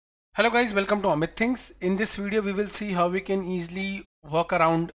Hello guys, welcome to Amit Things. In this video we will see how we can easily work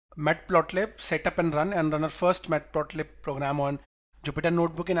around Matplotlib, set up and run our first Matplotlib program on Jupyter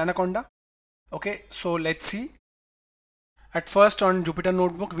Notebook in Anaconda. Okay, so let's see. At first on Jupyter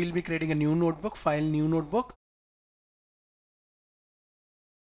Notebook we'll be creating a new notebook, file new notebook.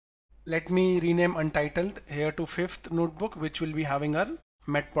 Let me rename untitled here to fifth notebook, which will be having our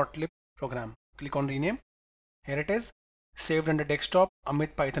Matplotlib program. Click on rename. Here it is. Saved under desktop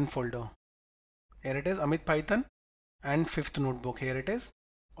Amit Python folder. Here it is, Amit Python, and fifth notebook. Here it is.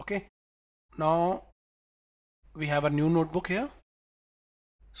 Okay, now we have a new notebook here.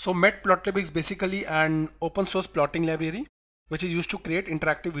 So Matplotlib is basically an open source plotting library which is used to create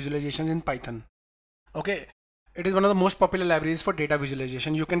interactive visualizations in Python. Okay, it is one of the most popular libraries for data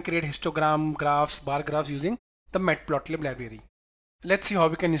visualization. You can create histogram, graphs, bar graphs using the Matplotlib library. Let's see how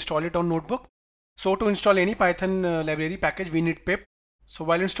we can install it on notebook. So to install any Python library package, we need pip. So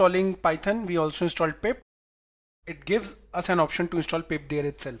while installing Python, we also installed pip. It gives us an option to install pip there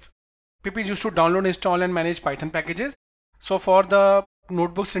itself. Pip is used to download, install and manage Python packages. So for the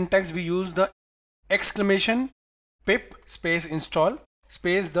notebook syntax, we use the exclamation pip space install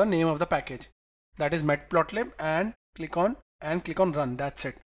space the name of the package. That is Matplotlib, and click on run. That's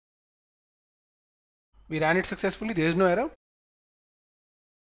it. We ran it successfully. There is no error.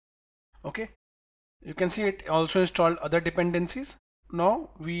 Okay. You can see it also installed other dependencies.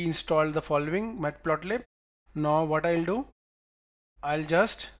 Now we install the following Matplotlib. Now what I'll do, I'll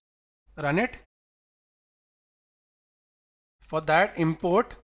just run it. For that,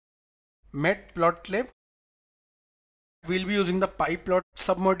 import Matplotlib. We'll be using the pyplot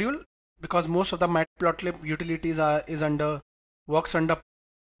submodule because most of the Matplotlib utilities works under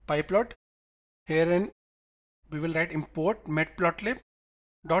pyplot. Herein we will write import matplotlib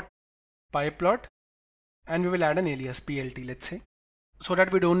dot pyplot, and we will add an alias plt, let's say, so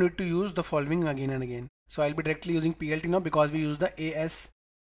that we don't need to use the following again and again. So I'll be directly using plt now because we use the as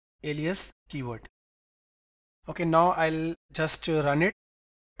alias keyword. Okay, now I'll just run it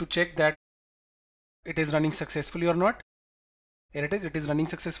to check that it is running successfully or not. Here it is running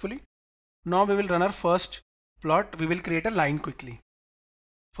successfully. Now we will run our first plot. We will create a line quickly.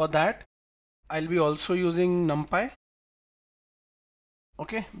 For that, I'll be also using NumPy.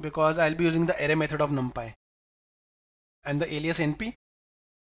 Okay, because I'll be using the array method of NumPy and the alias np.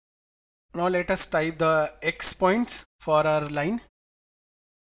 Now let us type the x points for our line.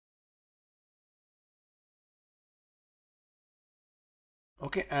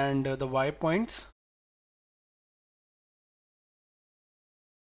 Okay, and the y points.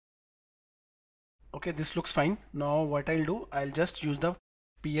 Okay, this looks fine. Now what I'll do, I'll just use the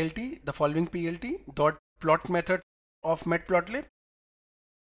plt, the following plt dot plot method of Matplotlib,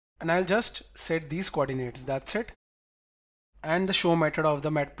 and I'll just set these coordinates. That's it. And the show method of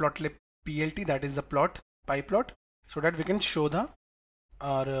the Matplotlib plt, that is the plot pyplot, so that we can show the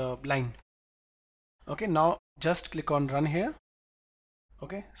our line. Okay, now just click on run here.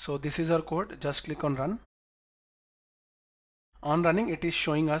 Okay, so this is our code. Just click on run. On running, it is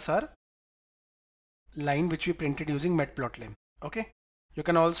showing us our line which we printed using Matplotlib. Okay, you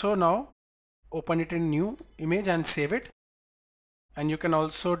can also now open it in new image and save it, and you can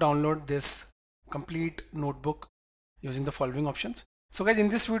also download this complete notebook using the following options. So guys, in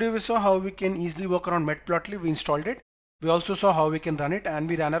this video we saw how we can easily work around Matplotlib. We installed it. We also saw how we can run it, and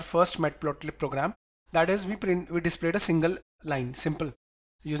we ran our first Matplotlib program. That is, we displayed a single line, simple,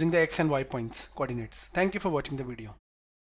 using the x and y points coordinates. Thank you for watching the video.